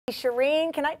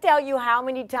Shireen, can I tell you how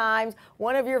many times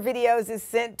one of your videos is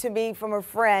sent to me from a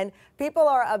friend? People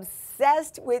are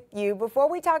obsessed with you. Before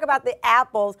we talk about the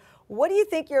apples, what do you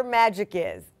think your magic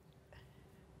is?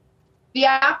 The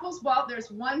apples, well,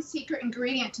 there's one secret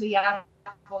ingredient to the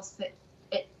apples that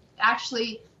it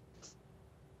actually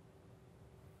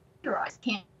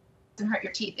can't hurt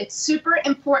your teeth. It's super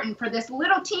important for this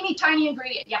little teeny tiny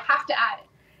ingredient. You have to add it.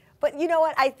 But you know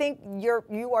what? I think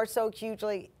you are so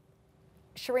hugely,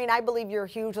 Shireen, I believe you're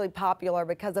hugely popular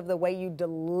because of the way you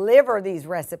deliver these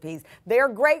recipes. They're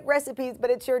great recipes, but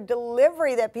it's your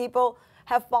delivery that people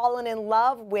have fallen in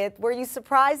love with. Were you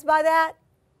surprised by that?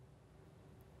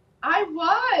 I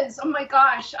was. Oh my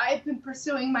gosh, I've been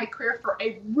pursuing my career for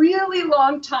a really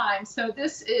long time. So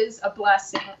this is a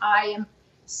blessing. I am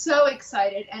so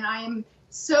excited, and I am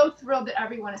so thrilled that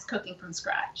everyone is cooking from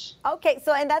scratch. Okay,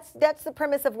 so and that's the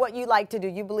premise of what you like to do.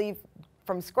 You believe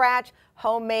from scratch,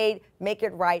 homemade, make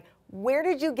it right. Where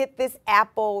did you get this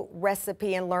apple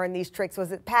recipe and learn these tricks?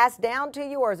 Was it passed down to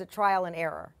you, or is it trial and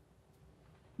error?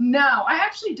 No, I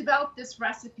actually developed this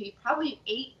recipe probably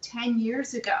 8-10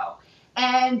 years ago.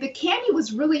 And the candy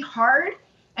was really hard.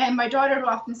 And my daughter would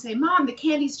often say, Mom, the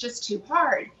candy's just too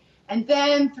hard. And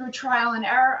then through trial and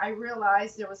error, I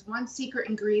realized there was one secret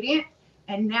ingredient,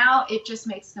 and now it just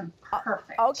makes them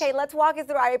perfect. Okay, let's walk it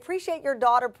through. I appreciate your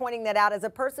daughter pointing that out. As a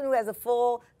person who has a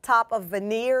full top of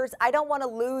veneers, I don't want to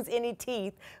lose any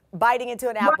teeth biting into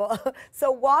an apple.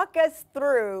 So walk us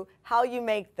through how you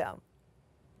make them.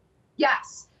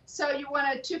 Yes. So you want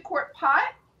a 2-quart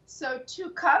pot. So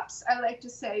 2 cups, I like to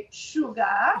say sugar,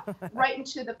 right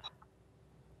into the pot.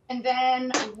 And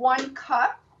then 1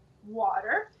 cup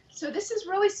water. So this is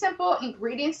really simple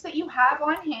ingredients that you have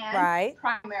on hand, right?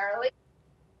 Primarily.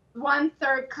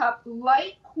 1/3 cup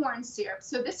light corn syrup.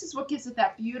 So this is what gives it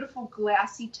that beautiful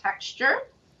glassy texture.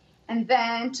 And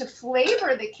then to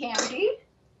flavor the candy,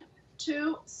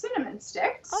 2 cinnamon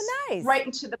sticks. Oh, nice. Right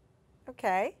into the.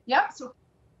 Okay. Yep. So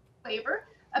flavor.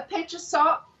 A pinch of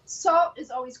salt. Salt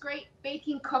is always great.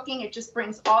 Baking, cooking, it just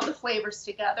brings all the flavors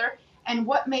together. And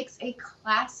what makes a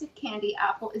classic candy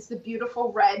apple is the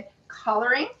beautiful red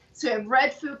coloring. So you have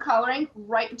red food coloring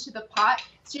right into the pot.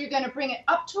 So you're going to bring it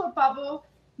up to a bubble,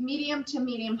 medium to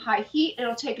medium high heat.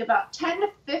 It'll take about 10 to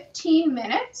 15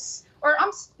 minutes, or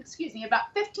excuse me,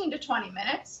 about 15 to 20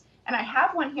 minutes. And I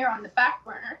have one here on the back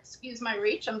burner. Excuse my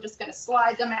reach. I'm just going to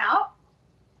slide them out.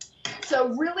 So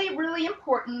really, really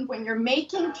important when you're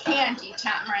making candy,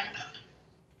 Tamron,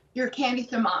 your candy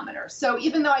thermometer. So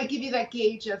even though I give you that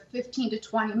gauge of 15 to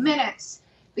 20 minutes,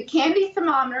 the candy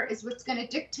thermometer is what's going to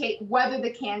dictate whether the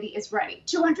candy is ready.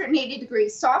 280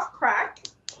 degrees, soft crack.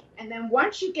 And then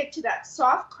once you get to that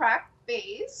soft crack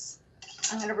phase,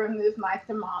 I'm going to remove my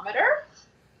thermometer.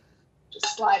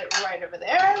 Just slide it right over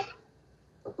there.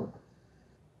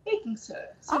 Baking soda.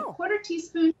 So 1/4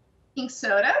 teaspoon baking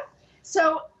soda.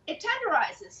 So it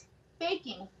tenderizes.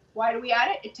 Baking, why do we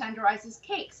add it? It tenderizes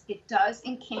cakes. It does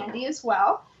in candy as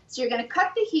well. So you're going to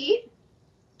cut the heat.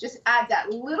 Just add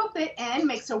that little bit in.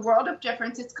 Makes a world of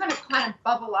difference. It's going to kind of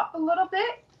bubble up a little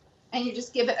bit. And you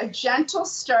just give it a gentle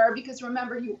stir, because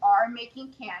remember, you are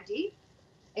making candy.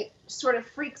 It sort of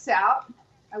freaks out.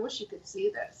 I wish you could see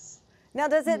this. Now,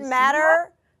 does it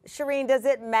matter, Shireen, does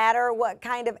it matter what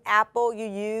kind of apple you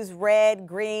use? Red,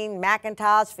 green,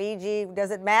 Macintosh, Fiji?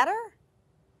 Does it matter?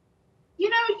 You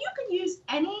know, you can use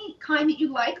any kind that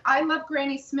you like. I love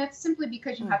Granny Smith simply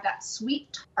because you have that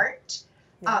sweet tart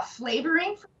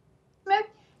flavoring from Smith,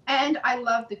 and I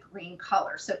love the green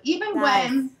color. So even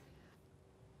when,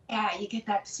 you get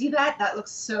that, see that? That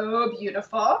looks so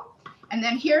beautiful. And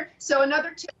then here, so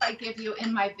another tip I give you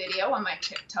in my video on my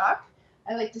TikTok,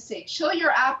 I like to say, chill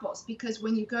your apples, because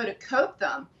when you go to coat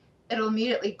them, it'll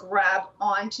immediately grab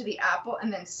onto the apple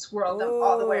and then swirl them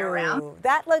all the way around.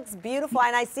 That looks beautiful.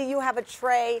 And I see you have a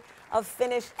tray of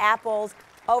finished apples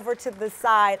over to the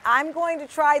side. I'm going to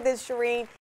try this, Shireen.